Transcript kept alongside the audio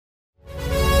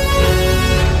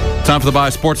Time for the Buy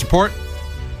Sports Report.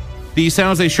 The San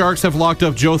Jose Sharks have locked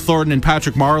up Joe Thornton and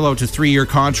Patrick Marleau to 3-year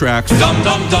contracts.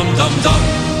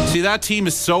 See, that team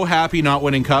is so happy not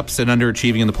winning cups and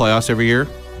underachieving in the playoffs every year.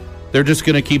 They're just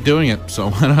going to keep doing it.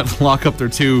 So why not lock up their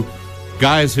two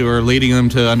guys who are leading them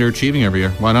to underachieving every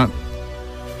year? Why not?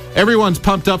 Everyone's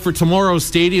pumped up for tomorrow's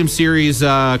Stadium Series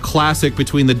classic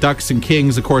between the Ducks and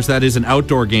Kings. Of course, that is an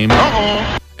outdoor game.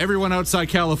 Everyone outside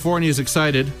California is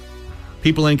excited.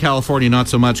 People in California, not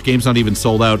so much. Game's not even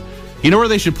sold out. You know where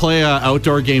they should play an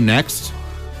outdoor game next?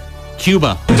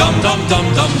 Cuba. Hell,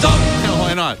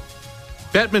 why not?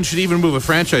 Bettman should even move a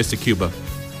franchise to Cuba.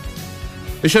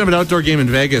 They should have an outdoor game in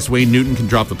Vegas. Wayne Newton can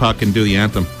drop the puck and do the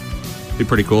anthem. Be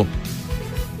pretty cool.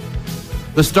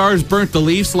 The Stars burnt the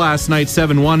Leafs last night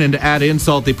 7-1, and to add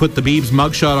insult, they put the Biebs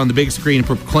mugshot on the big screen and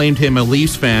proclaimed him a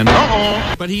Leafs fan.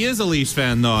 But he is a Leafs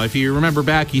fan, though. If you remember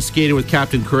back, he skated with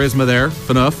Captain Charisma there.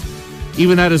 Enough.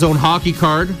 Even had his own hockey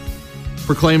card,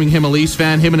 proclaiming him a Leafs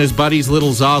fan. Him and his buddies,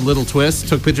 Little Zod, Little Twist,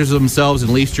 took pictures of themselves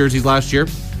in Leafs jerseys last year.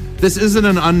 This isn't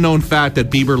an unknown fact that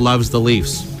Bieber loves the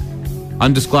Leafs.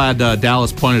 I'm just glad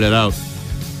Dallas pointed it out.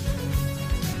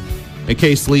 In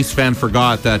case Leafs fan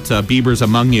forgot that Bieber's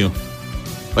among you.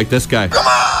 Like this guy. Come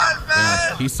on, man!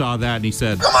 Yeah, he saw that and he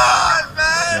said, come on, man!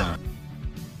 Yeah.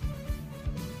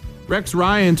 Rex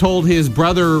Ryan told his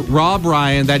brother Rob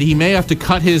Ryan that he may have to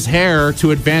cut his hair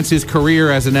to advance his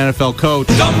career as an NFL coach.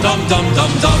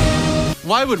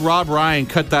 Why would Rob Ryan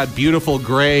cut that beautiful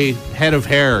gray head of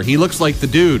hair? He looks like the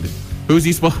dude. Who's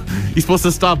he supposed? He's supposed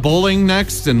to stop bowling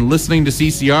next and listening to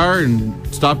CCR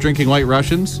and stop drinking White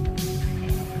Russians?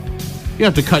 You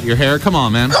have to cut your hair. Come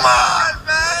on, man. Come on!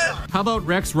 How about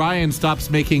Rex Ryan stops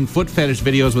making foot fetish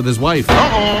videos with his wife?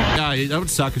 Yeah, that would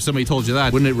suck if somebody told you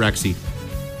that, wouldn't it, Rexy?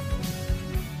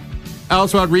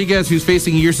 Alex Rodriguez, who's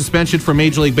facing a year suspension from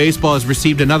Major League Baseball, has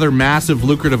received another massive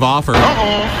lucrative offer.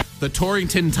 The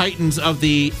Torrington Titans of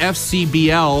the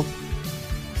FCBL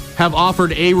have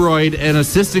offered Aroyd an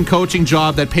assistant coaching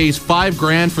job that pays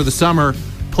 $5,000 for the summer,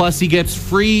 plus he gets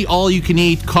free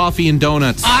all-you-can-eat coffee and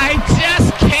donuts. I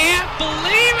just can't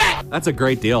believe it! That's a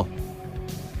great deal.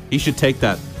 He should take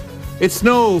that. It's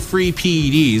no free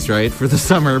PEDs, right, for the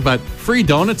summer, but free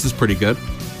donuts is pretty good.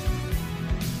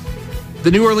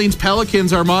 The New Orleans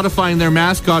Pelicans are modifying their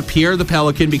mascot, Pierre the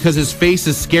Pelican, because his face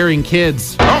is scaring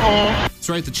kids. That's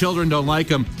right, the children don't like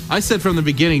him. I said from the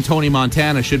beginning Tony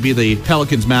Montana should be the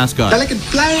Pelicans mascot. Pelican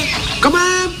fly! Come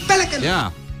on, Pelican!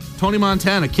 Yeah, Tony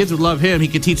Montana. Kids would love him. He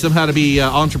could teach them how to be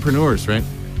entrepreneurs, right?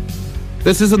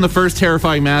 This isn't the first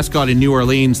terrifying mascot in New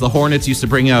Orleans. The Hornets used to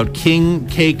bring out King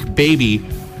Cake Baby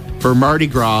for Mardi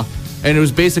Gras, and it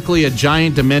was basically a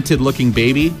giant, demented-looking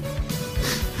baby.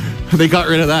 They got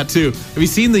rid of that, too. Have you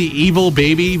seen the Evil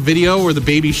Baby video where the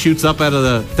baby shoots up out of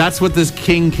the... That's what this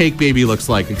King Cake Baby looks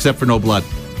like, except for no blood.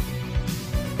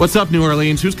 What's up, New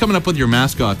Orleans? Who's coming up with your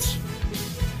mascots?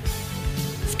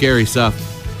 Scary stuff.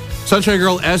 SUNshine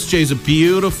Girl Esjay is a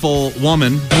beautiful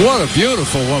woman. What a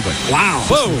beautiful woman. Wow.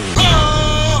 Boom.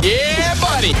 Oh, yeah,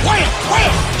 buddy. Wham,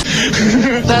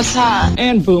 wham. That's hot.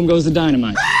 And boom goes the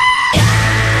dynamite.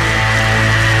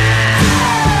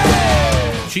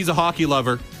 She's a hockey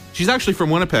lover. She's actually from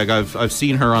Winnipeg. I've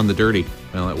seen her on The Dirty,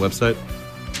 that website.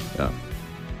 Yeah.